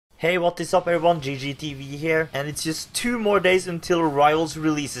Hey, what is up everyone, GGTV here, and it's just 2 more days until Rivals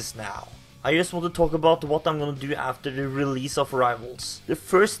releases now. I just want to talk about what I'm gonna do after the release of Rivals. The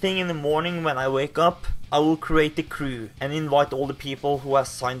first thing in the morning when I wake up, I will create the crew and invite all the people who have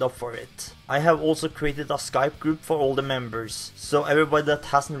signed up for it. I have also created a Skype group for all the members, so everybody that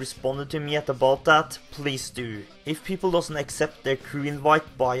hasn't responded to me yet about that, please do. If people doesn't accept their crew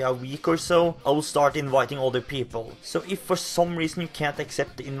invite by a week or so, I will start inviting other people. So if for some reason you can't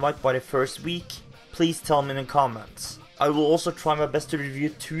accept the invite by the first week, please tell me in the comments. I will also try my best to review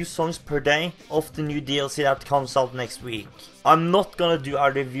 2 songs per day of the new DLC that comes out next week. I'm not gonna do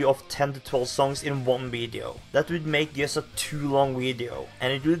a review of 10 to 12 songs in one video. That would make this a too long video,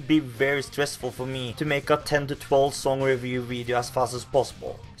 and it would be very stressful for me to make a 10 to 12 song review video as fast as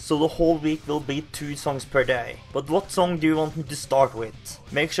possible. So the whole week will be 2 songs per day. But what song do you want me to start with?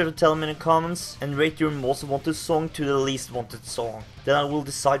 Make sure to tell me in the comments and rate your most wanted song to the least wanted song. Then I will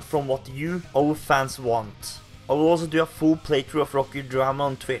decide from what you, our fans, want. I will also do a full playthrough of Rock Your Drama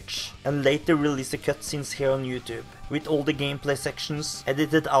on Twitch, and later release the cutscenes here on YouTube, with all the gameplay sections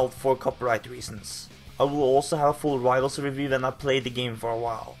edited out for copyright reasons. I will also have a full Rivals review when I play the game for a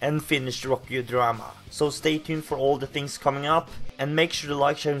while, and finish Rock Your Drama. So stay tuned for all the things coming up, and make sure to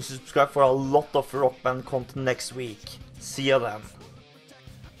like, share and subscribe for a lot of rock band content next week. See ya then.